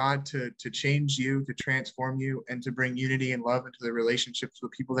for God to change you, to transform you, and to bring unity and love into the relationships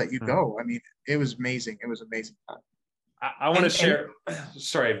with people that you go. I mean, it was amazing. It was amazing time. I want to share.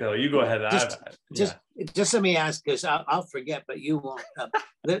 Sorry, Bill, you go ahead. Just let me ask, because I'll forget, but you won't.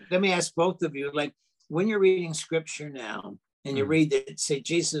 Let me ask both of you, like when you're reading scripture now and you read that, say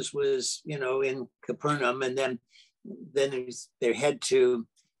Jesus was, you know, in Capernaum, and then they head to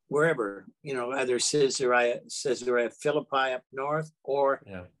wherever, you know, either Caesarea Philippi up north, or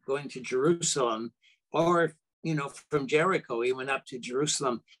going to Jerusalem, or, you know, from Jericho, he went up to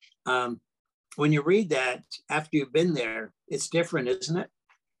Jerusalem. When you read that after you've been there, it's different, isn't it?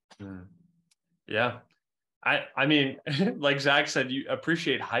 Yeah. I mean, like Zach said, you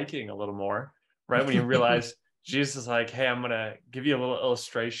appreciate hiking a little more, right? When you realize Jesus is like, hey, I'm going to give you a little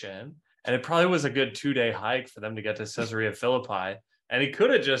illustration. And it probably was a good 2-day hike for them to get to Caesarea Philippi. And he could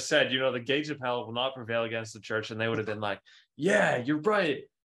have just said, you know, the gates of hell will not prevail against the church. And they would have been like, yeah, you're right.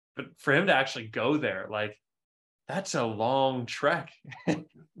 But for him to actually go there, like, that's a long trek,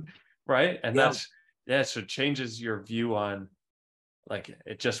 right? And so it changes your view on, like,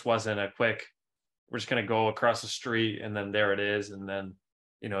 it just wasn't a quick, we're just going to go across the street and then there it is. And then,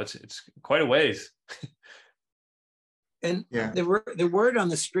 you know, it's quite a ways. And the word on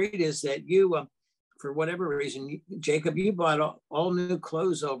the street is that you, for whatever reason, Jacob, you bought all new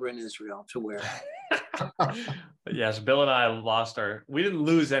clothes over in Israel to wear. Yes, Bill and I we didn't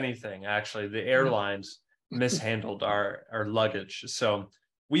lose anything, actually. The airlines mishandled our luggage. So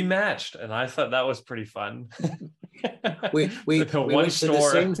we matched, and I thought that was pretty fun. we went to the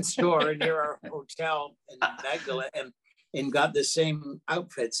same store near our hotel in Magdala and got the same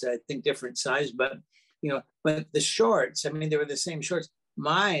outfits, I think different size, but the shorts, I mean, they were the same shorts.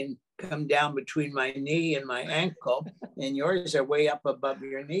 Mine come down between my knee and my ankle, and yours are way up above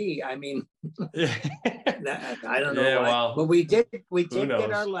your knee. I mean, I don't know why. Well, but we did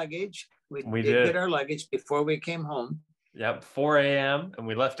get our luggage. We did get our luggage before we came home. Yep, 4 a.m. and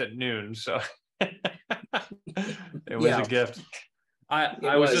we left at noon. So it was a gift.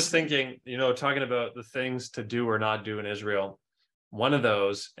 I was just thinking, talking about the things to do or not do in Israel. One of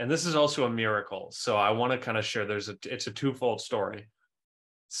those, and this is also a miracle. So I want to kind of share, it's a twofold story.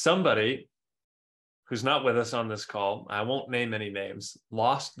 Somebody who's not with us on this call, I won't name any names,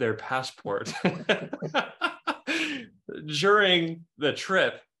 lost their passport during the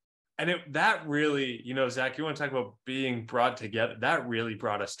trip. And that really, Zach, you want to talk about being brought together? That really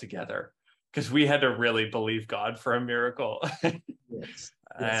brought us together because we had to really believe God for a miracle. Yes,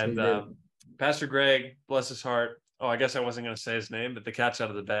 and Pastor Greg, bless his heart. Oh, I guess I wasn't going to say his name, but the cat's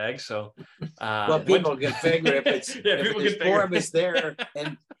out of the bag. So, well, people can figure if it's four of us there,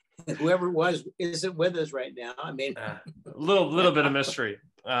 and whoever it was isn't with us right now. I mean, a little bit of mystery.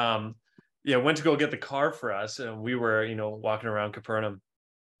 Went to go get the car for us, and we were, walking around Capernaum,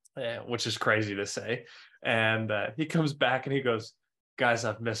 which is crazy to say. And he comes back and he goes, "Guys,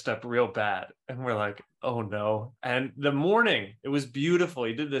 I've messed up real bad." And we're like, "Oh no!" And the morning, it was beautiful.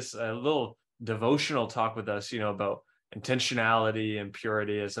 He did this little devotional talk with us, about intentionality and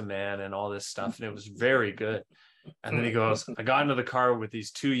purity as a man and all this stuff. And it was very good. And then he goes, "I got into the car with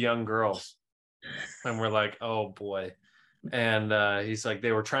these 2 young girls." And we're like, "Oh boy." And he's like,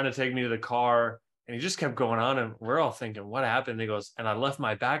 "They were trying to take me to the car." And he just kept going on. And we're all thinking, what happened? And he goes, "And I left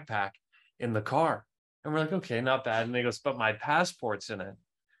my backpack in the car." And we're like, "Okay, not bad." And he goes, "But my passport's in it."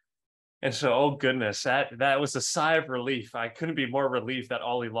 And so, oh goodness, that was a sigh of relief. I couldn't be more relieved that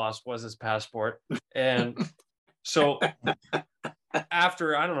all he lost was his passport. And so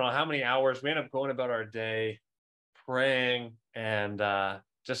after, I don't know how many hours, we ended up going about our day praying and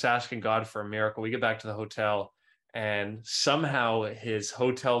just asking God for a miracle. We get back to the hotel and somehow his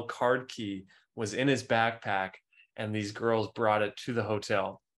hotel card key was in his backpack and these girls brought it to the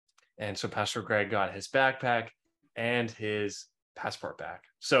hotel. And so Pastor Greg got his backpack and his passport back.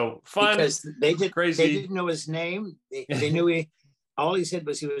 So fun, because crazy. They didn't know his name. They knew all he said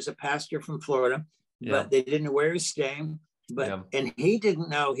was he was a pastor from Florida, but they didn't know where he was staying. And he didn't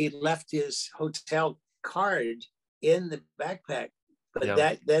know he left his hotel card in the backpack, but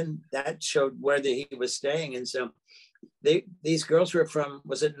Yeah. that showed where he was staying. And so these girls were from,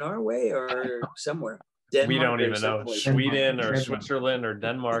 was it Norway or somewhere? Denmark, we don't even know. someplace. Sweden or Denmark. Switzerland or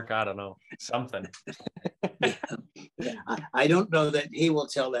Denmark. I don't know. Something. Yeah. I don't know that he will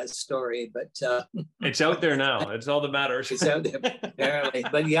tell that story, but It's out there now. It's all that matters. it's out there apparently.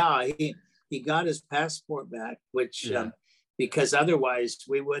 But yeah, he got his passport back, which because otherwise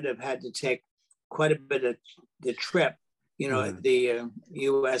we would have had to take quite a bit of the trip, at the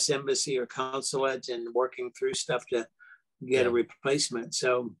U.S. embassy or consulate and working through stuff to get a replacement.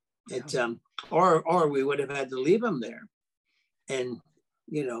 So it or we would have had to leave him there, and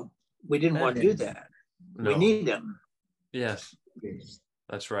we didn't want to do that. No. We need him. Yes,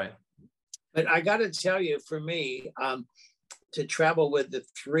 that's right. But I got to tell you, for me, to travel with the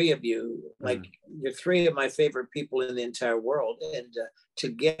three of you, like you're three of my favorite people in the entire world, and to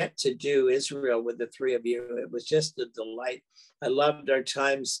get to do Israel with the three of you, it was just a delight. I loved our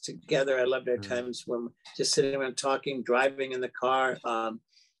times together. I loved our times when just sitting around talking, driving in the car.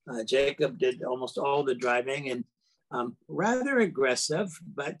 Jacob did almost all the driving, and rather aggressive,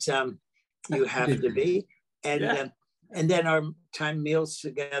 but you have to be. And then our time meals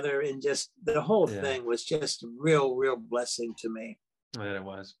together, and just the whole thing was just a real blessing to me. And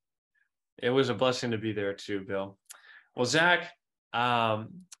it was a blessing to be there too, Bill. Well, Zach, I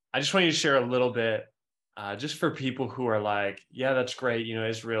just want you to share a little bit, just for people who are like, yeah, that's great.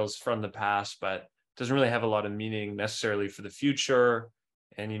 Israel's from the past, but doesn't really have a lot of meaning necessarily for the future.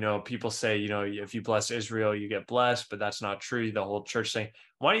 And, people say, if you bless Israel, you get blessed, but that's not true. The whole church thing.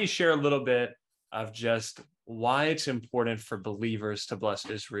 Why don't you share a little bit of just why it's important for believers to bless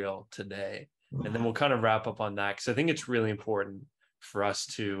Israel today? And then we'll kind of wrap up on that, because I think it's really important for us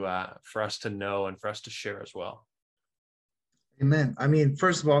to know and for us to share as well. Amen. I mean,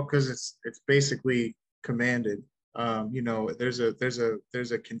 first of all, because it's basically commanded. There's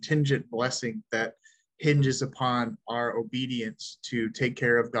a contingent blessing that hinges upon our obedience to take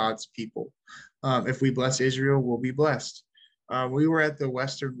care of God's people. If we bless Israel, we'll be blessed. We were at the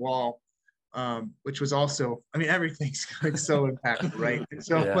Western Wall, which was also, everything's like so impactful, right? And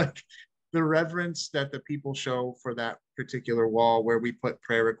so like the reverence that the people show for that particular wall, where we put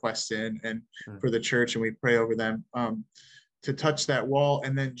prayer requests in and for the church, and we pray over them, to touch that wall.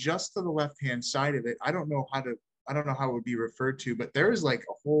 And then just to the left-hand side of it, I don't know how it would be referred to, but there is like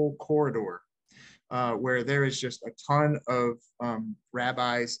a whole corridor where there is just a ton of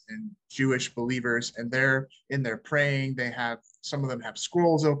rabbis and Jewish believers, and they're in there praying. Some of them have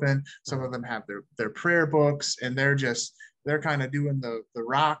scrolls open, some of them have their prayer books, and they're kind of doing the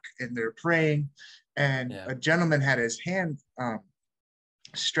rock, and they're praying. And a gentleman had his hand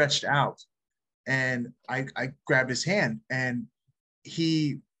stretched out, and I grabbed his hand, and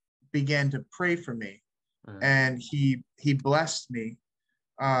he began to pray for me, and he blessed me.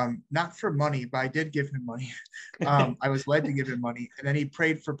 Not for money, but I did give him money. I was led to give him money. And then he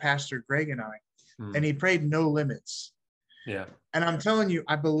prayed for Pastor Greg and I, and he prayed no limits. Yeah. And I'm telling you,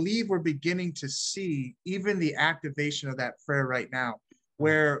 I believe we're beginning to see even the activation of that prayer right now,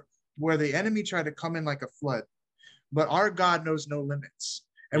 where the enemy tried to come in like a flood, but our God knows no limits.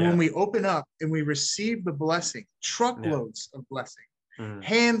 And when we open up and we receive the blessing, truckloads of blessing,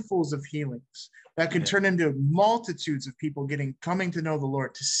 handfuls of healings that could turn into multitudes of people coming to know the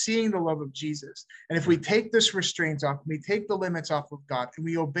Lord, to seeing the love of Jesus. And if we take this restraints off, we take the limits off of God, and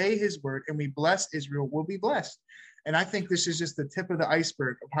we obey his word, and we bless Israel, we'll be blessed. And I think this is just the tip of the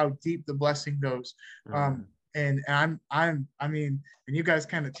iceberg of how deep the blessing goes. And you guys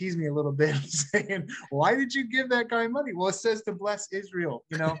kind of tease me a little bit saying, why did you give that guy money? Well, it says to bless Israel,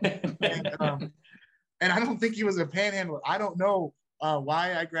 and I don't think he was a panhandler. I don't know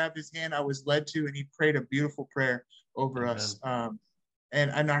why I grabbed his hand. I was led to, and he prayed a beautiful prayer over us.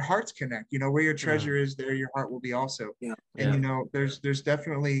 And our hearts connect. Where your treasure is, there your heart will be also. And there's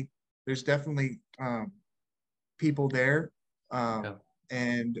definitely people there,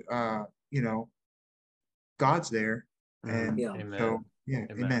 and God's there, and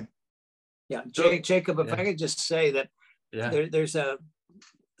amen. Yeah, Jacob, if I could just say that there's a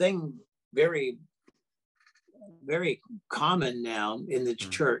thing very, very common now in the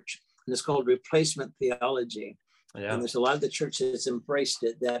church, and it's called replacement theology. And there's a lot of the church that's embraced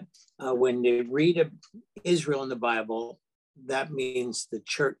it, that when they read Israel in the Bible, that means the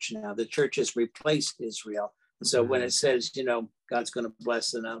church now. The church has replaced Israel. And so when it says, God's going to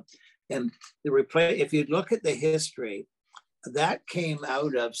bless them, and if you look at the history, that came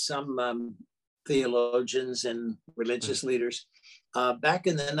out of some theologians and religious leaders back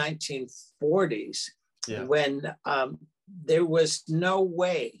in the 1940s, when there was no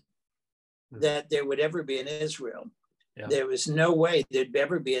way that there would ever be an Israel. Yeah. There was no way there'd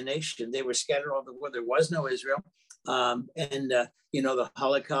ever be a nation. They were scattered all over the world. There was no Israel. The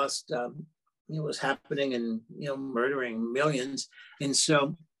Holocaust was happening and, murdering millions. And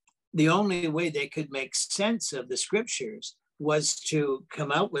so the only way they could make sense of the scriptures was to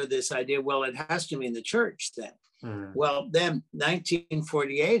come out with this idea, well, it has to mean the church then. Well, then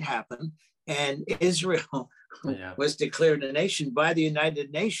 1948 happened and Israel was declared a nation by the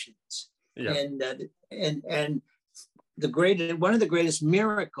United Nations. Yeah. And one of the greatest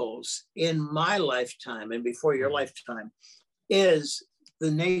miracles in my lifetime and before your lifetime is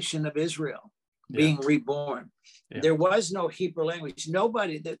the nation of Israel being reborn. Yeah. There was no Hebrew language.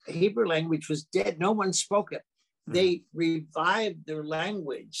 The Hebrew language was dead. No one spoke it. They revived their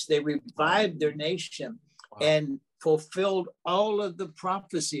language. They revived their nation and fulfilled all of the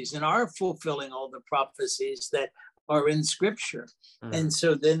prophecies and are fulfilling all the prophecies that are in scripture. And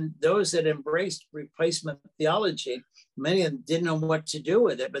so then those that embraced replacement theology, many of them didn't know what to do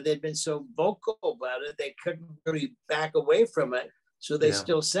with it, but they'd been so vocal about it, they couldn't really back away from it. So they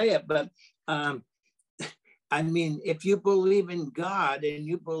still say it. But if you believe in God and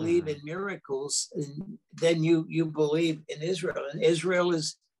you believe in miracles, then you believe in Israel. And Israel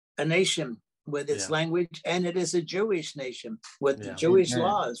is a nation with its language, and it is a Jewish nation with the Jewish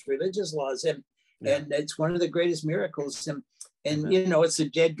laws, religious laws. And it's one of the greatest miracles. And it's a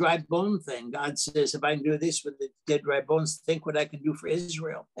dead, dry bone thing. God says, if I can do this with the dead, dry bones, think what I can do for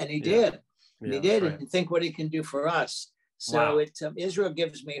Israel. And he did. And he did. Right. And think what he can do for us. So Israel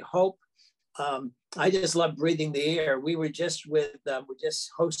gives me hope. I just love breathing the air. We just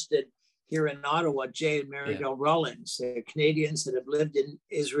hosted here in Ottawa, Jay and Marydel Rawlings. They're Canadians that have lived in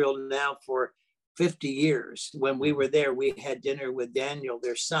Israel now for 50 years. When we were there, we had dinner with Daniel,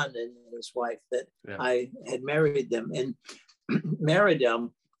 their son, and his wife that I had married them. And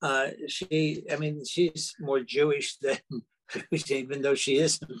Marydel, she's more Jewish than Jewish, even though she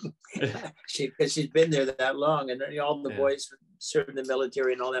isn't. Because she's been there that long, and all the boys served in the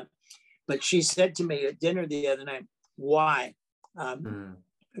military and all that. But she said to me at dinner the other night, why?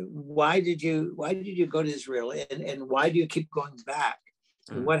 Why did you go to Israel? And why do you keep going back?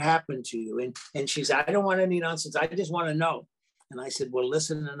 And what happened to you? And she said, I don't want any nonsense. I just want to know. And I said, well,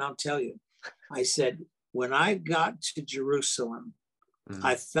 listen, and I'll tell you. I said, when I got to Jerusalem,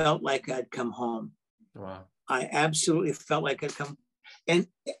 I felt like I'd come home. Wow. I absolutely felt like I'd come. And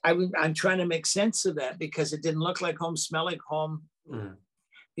I'm trying to make sense of that because it didn't look like home, smell like home.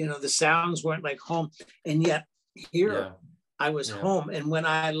 The sounds weren't like home. And yet here I was home. And when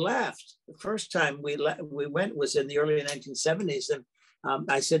I left, the first time we went was in the early 1970s. And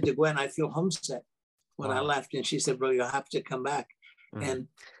I said to Gwen, I feel homesick when I left. And she said, well, you'll have to come back. And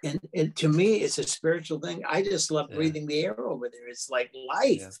to me, it's a spiritual thing. I just love breathing the air over there. It's like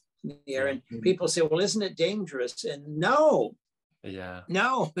life there. And people say, well, isn't it dangerous? And no,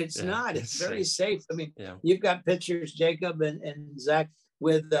 it's not. It's very safe. I mean, you've got pictures, Jacob and Zach,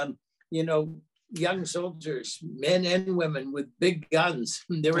 with, young soldiers, men and women with big guns.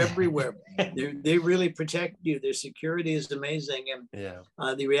 They're everywhere. They really protect you. Their security is amazing.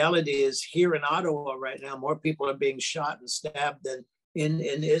 And the reality is here in Ottawa right now, more people are being shot and stabbed than in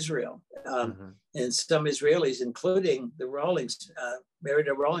Israel. And some Israelis, including the Rawlings,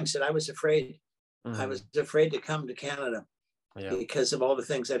 Marydel Rawlings, said, I was afraid. I was afraid to come to Canada because of all the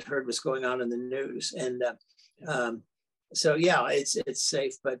things I'd heard was going on in the news. And it's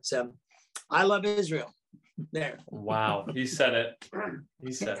safe, but I love Israel. There. Wow. He said it.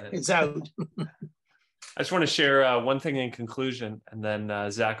 It's out. I just want to share one thing in conclusion, and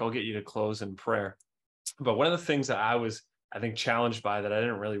then Zach, I'll get you to close in prayer. But one of the things that I think, challenged by that I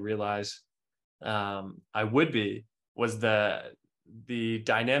didn't really realize I would be was the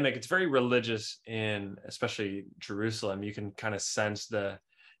dynamic. It's very religious in especially Jerusalem. You can kind of sense the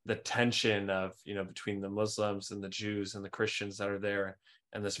tension of, between the Muslims and the Jews and the Christians that are there,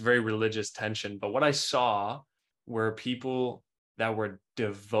 and this very religious tension. But what I saw were people that were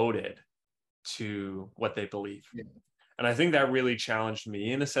devoted to what they believe. And I think that really challenged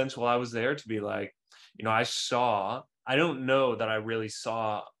me in a sense while I was there to be like, I don't know that I really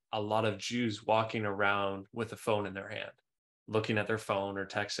saw a lot of Jews walking around with a phone in their hand, looking at their phone or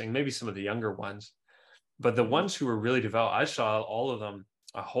texting, maybe some of the younger ones. But the ones who were really devout, I saw all of them,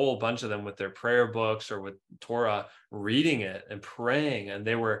 a whole bunch of them with their prayer books or with Torah, reading it and praying. And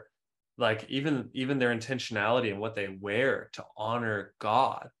they were like, even their intentionality and what they wear to honor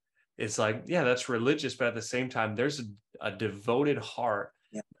God. It's like, that's religious, but at the same time, there's a devoted heart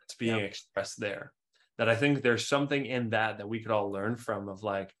that's being expressed there. That I think there's something in that we could all learn from, of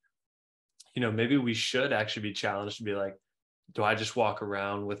like, maybe we should actually be challenged to be like, do I just walk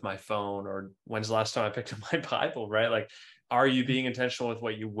around with my phone, or when's the last time I picked up my Bible, right? Like, are you being intentional with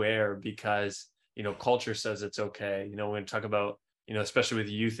what you wear because, culture says it's okay? We're going to talk about, especially with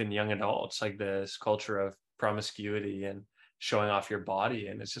youth and young adults, like this culture of promiscuity and showing off your body.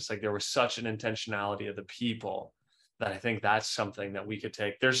 And it's just like, there was such an intentionality of the people that I think that's something that we could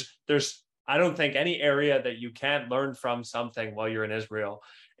take. I don't think any area that you can't learn from something while you're in Israel.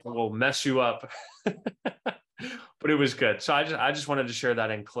 It will mess you up. But it was good. So I just wanted to share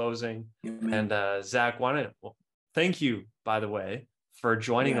that in closing. Amen. And Zach, thank you, by the way, for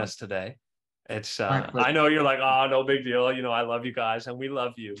joining us today. It's I know you're like, oh, no big deal. I love you guys and we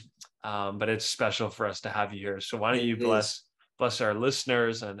love you. But it's special for us to have you here. So why don't you bless our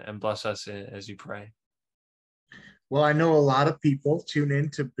listeners and bless us as you pray. Well, I know a lot of people tune in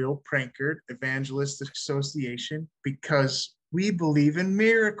to Bill Prankard Evangelist Association because we believe in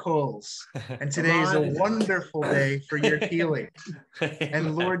miracles. And today is a wonderful day for your healing.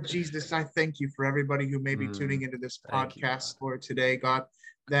 And Lord Jesus, I thank you for everybody who may be tuning into this podcast, Lord, today, God,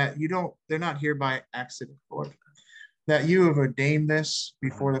 that they're not here by accident, Lord, that you have ordained this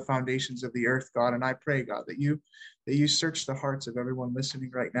before the foundations of the earth, God. And I pray, God, that you search the hearts of everyone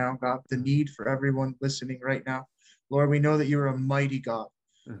listening right now, God, the need for everyone listening right now. Lord, we know that you're a mighty God.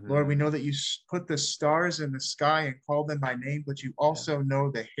 Lord, we know that you put the stars in the sky and call them by name, but you also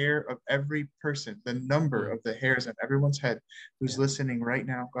know the hair of every person, the number of the hairs on everyone's head who's listening right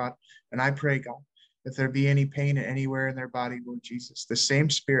now, God. And I pray, God, if there be any pain anywhere in their body, Lord Jesus, the same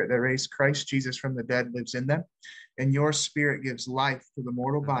spirit that raised Christ Jesus from the dead lives in them, and your spirit gives life to the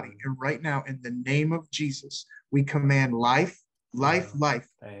mortal body. And right now, in the name of Jesus, we command life,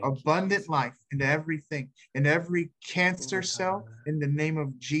 abundant life into everything, in every cancer cell, in the name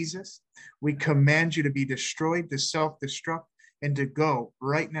of Jesus. We command you to be destroyed, to self-destruct, and to go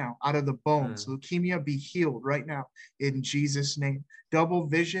right now out of the bones. Leukemia be healed right now in Jesus' name. Double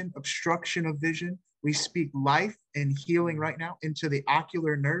vision, obstruction of vision, we speak life and healing right now into the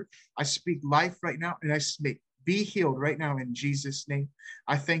ocular nerve. I speak life right now, and I speak be healed right now in Jesus' name.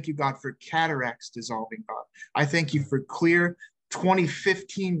 I thank you, God, for cataracts dissolving, God. I thank you for clear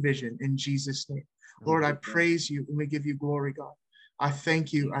 2015 vision in Jesus' name. Lord, I praise you and we give you glory, God. I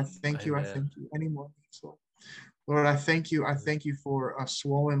thank you. I thank you. I thank you. Any more needs, Lord? Lord, I thank you. I thank you for a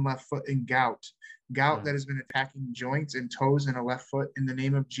swollen left foot and gout that has been attacking joints and toes in a left foot. In the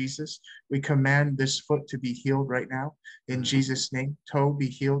name of Jesus, we command this foot to be healed right now. In Jesus' name, toe be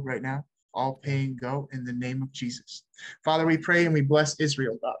healed right now. All pain go in the name of Jesus. Father, we pray and we bless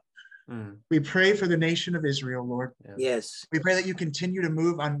Israel, God. We pray for the nation of Israel, Lord. Yes. We pray that you continue to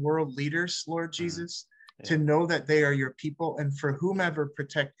move on world leaders, Lord Jesus, to know that they are your people, and for whomever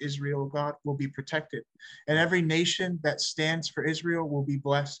protect Israel, God, will be protected. And every nation that stands for Israel will be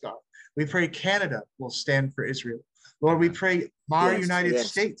blessed, God. We pray Canada will stand for Israel. Lord, we pray our United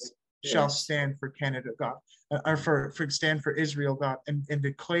States shall stand for Canada, God, or for stand for Israel, God, and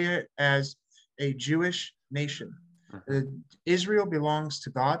declare it as a Jewish nation. Israel belongs to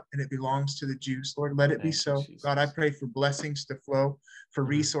God and it belongs to the Jews. Lord, let it be so. God, I pray for blessings to flow, for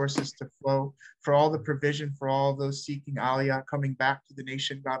resources to flow, for all the provision, for all those seeking Aliyah coming back to the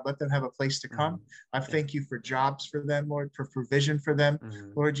nation. God, let them have a place to come. I thank you for jobs for them, Lord, for provision for them,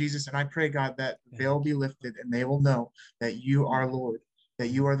 Lord Jesus. And I pray, God, that they'll be lifted and they will know that you are Lord, that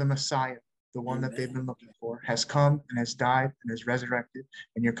you are the Messiah, the one that they've been looking for, has come and has died and has resurrected,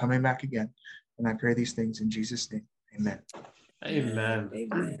 and you're coming back again. And I pray these things in Jesus' name. Amen. Amen.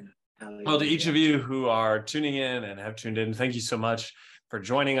 Amen. Well, to each of you who are tuning in and have tuned in, thank you so much for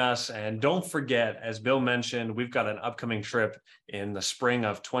joining us. And don't forget, as Bill mentioned, we've got an upcoming trip in the spring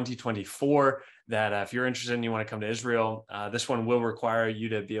of 2024 that if you're interested and you want to come to Israel, this one will require you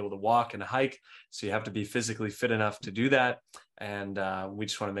to be able to walk and hike. So you have to be physically fit enough to do that. And we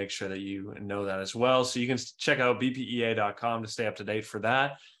just want to make sure that you know that as well. So you can check out bpea.com to stay up to date for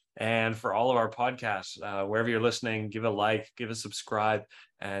that. And for all of our podcasts, wherever you're listening, give a like, give a subscribe,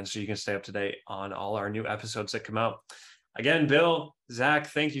 and so you can stay up to date on all our new episodes that come out. Again, Bill, Zach,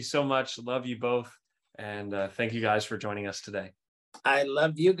 thank you so much. Love you both. And thank you guys for joining us today. I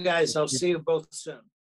love you guys. I'll see you both soon.